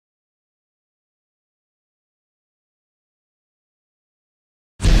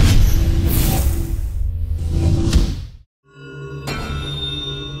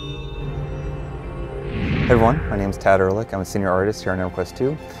Hey everyone, my name is Tad Ehrlich. I'm a senior artist here on EverQuest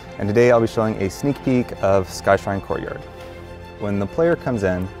II, and today I'll be showing a sneak peek of Skyshrine Courtyard. When the player comes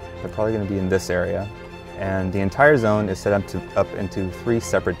in, they're probably going to be in this area, and the entire zone is set up into 3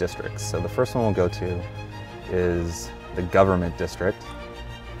 separate districts. So the first one we'll go to is the government district,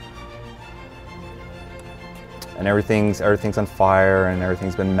 and everything's on fire and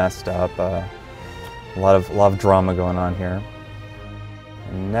everything's been messed up. A lot of drama going on here.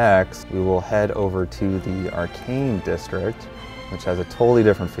 And next, we will head over to the arcane district, which has a totally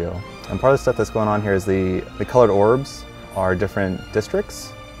different feel. And part of the stuff that's going on here is the colored orbs are different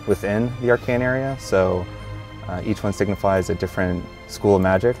districts within the arcane area. So each one signifies a different school of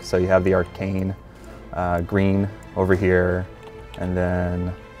magic. So you have the arcane green over here, and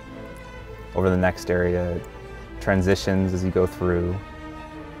then over the next area, it transitions as you go through.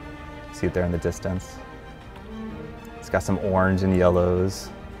 See it there in the distance. It's got some orange and yellows.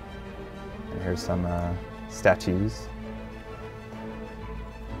 And here's some statues.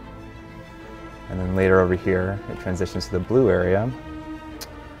 And then later over here, it transitions to the blue area,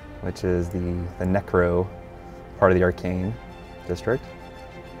 which is the necro part of the arcane district.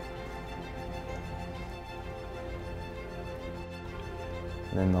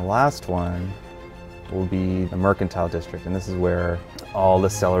 And then the last one will be the mercantile district, and this is where all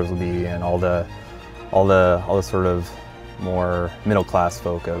the sellers will be and all the sort of more middle-class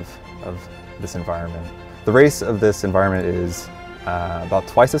folk of this environment. The race of this environment is about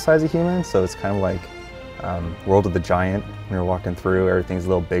twice the size of humans, so it's kind of like World of the Giant. When you're walking through, everything's a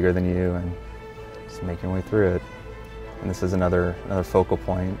little bigger than you and just making your way through it. And this is another focal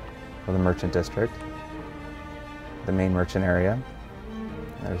point of the merchant district, the main merchant area.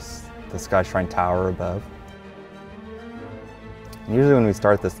 There's the Skyshrine Tower above. And usually when we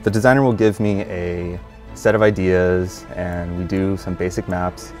start this, the designer will give me a set of ideas and we do some basic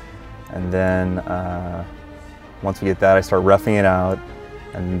maps, and then once we get that, I start roughing it out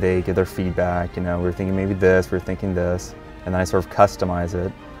and they give their feedback. You know, we were thinking maybe this, we were thinking this, and then I sort of customize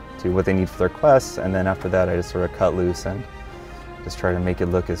it to what they need for their quests, and then after that I just sort of cut loose and just try to make it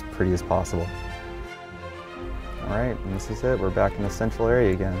look as pretty as possible. Alright, and this is it. We're back in the central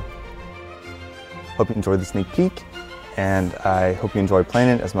area again. Hope you enjoyed the sneak peek, and I hope you enjoyed playing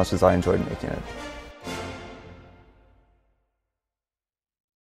it as much as I enjoyed making it.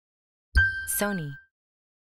 Sony.